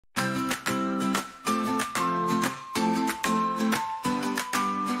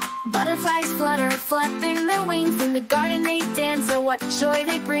Butterflies flutter, flapping their wings. In the garden they dance, oh what joy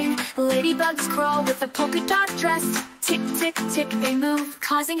they bring. Ladybugs crawl with a polka dot dress. Tick, tick, tick, they move,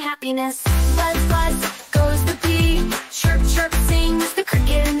 causing happiness. Buzz, buzz, goes the bee. Chirp, chirp, sings the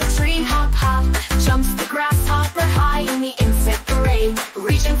cricket in the tree. Hop, hop, jumps the grasshopper high in the insect parade,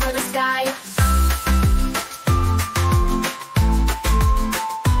 reaching for the sky.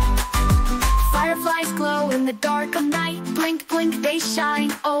 Fireflies glow in the dark of night. Blink, blink, they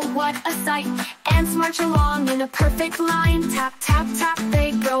shine, oh what a sight. Ants march along in a perfect line. Tap, tap, tap,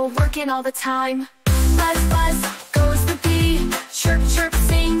 they go, working all the time. Buzz, buzz, goes the bee. Chirp, chirp,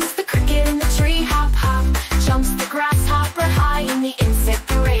 sings the cricket in the tree. Hop, hop, jumps the grasshopper high in the insect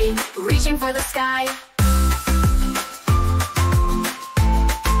parade, reaching for the sky.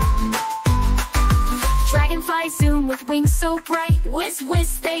 Dragonflies zoom with wings so bright. Whiz,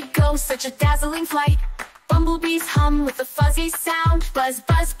 whiz, they go, such a dazzling flight. Bumblebees hum with a fuzzy sound. Buzz,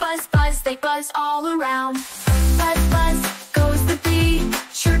 buzz, buzz, buzz, they buzz all around. Buzz, buzz, goes the bee.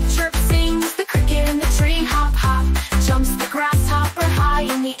 Chirp, chirp, sings the cricket in the tree. Hop, hop, jumps the grasshopper high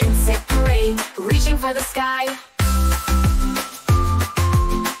in the insect parade, reaching for the sky.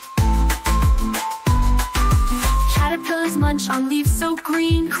 Caterpillars munch on leaves so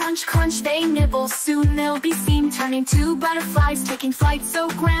green. Crunch, crunch, they nibble, soon they'll be seen. Turning to butterflies, taking flight so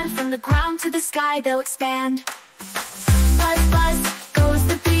grand. From the ground to the sky they'll expand. Buzz, buzz, goes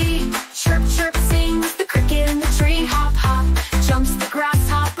the bee. Chirp, chirp, sings the cricket in the tree. Hop, hop, jumps the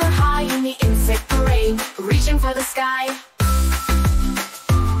grasshopper high in the insect parade, reaching for the sky.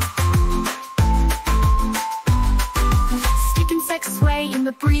 Insects sway in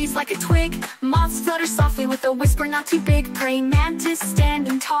the breeze like a twig. Moths flutter softly with a whisper not too big. Praying mantis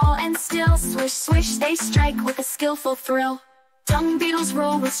standing tall and still. Swish, swish, they strike with a skillful thrill. Dung beetles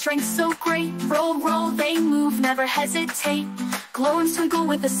roll with strength so great. Roll, roll, they move, never hesitate. Glow and twinkle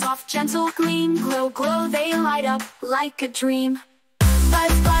with a soft, gentle gleam. Glow, glow, they light up like a dream.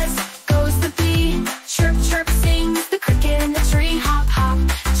 Buzz, buzz, goes the bee. Chirp, chirp, sings the cricket in the tree. Hop, hop,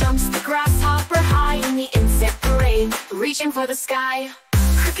 jumps the grasshopper high in the insect parade, reaching for the sky.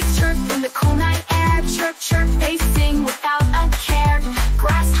 Crickets chirp in the cool night air. Chirp, chirp, they sing without a care.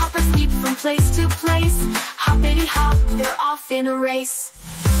 Grasshoppers leap from place to place. Hoppity hop, they're off in a race.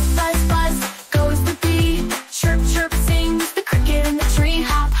 Buzz, buzz, goes the bee. Chirp, chirp, sings the cricket in the tree.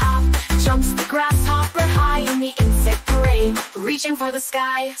 Hop, hop, jumps the grasshopper high in the insect parade, reaching for the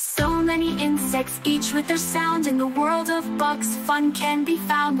sky. So many insects, each with their sound. In the world of bugs, fun can be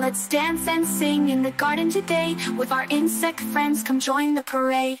found. Let's dance and sing in the garden today. With our insect friends, come join the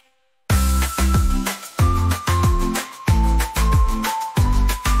parade.